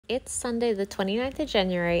It's Sunday the 29th of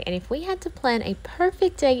January, and if we had to plan a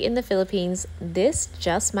perfect day in the Philippines, this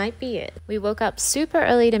just might be it. We woke up super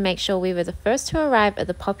early to make sure we were the first to arrive at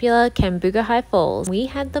the popular Cambugahay Falls. We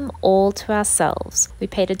had them all to ourselves. We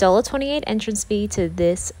paid a $1.28 entrance fee to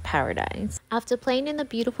this paradise. After playing in the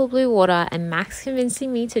beautiful blue water and Max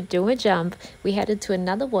convincing me to do a jump, we headed to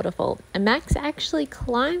another waterfall, and Max actually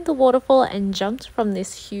climbed the waterfall and jumped from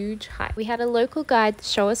this huge height. We had a local guide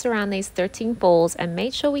show us around these 13 falls and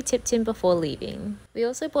made sure we tipped him before leaving. We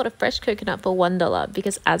also bought a fresh coconut for $1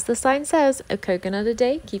 because, as the sign says, a coconut a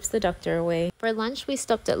day keeps the doctor away. For lunch, we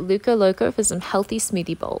stopped at Luco Loco for some healthy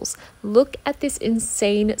smoothie bowls. Look at this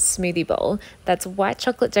insane smoothie bowl. That's white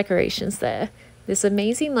chocolate decorations there. This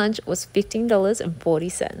amazing lunch was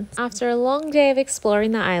 $15.40. After a long day of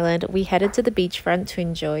exploring the island, we headed to the beachfront to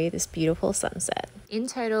enjoy this beautiful sunset. In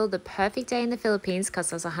total, the perfect day in the Philippines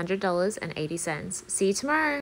cost us $100.80. See you tomorrow!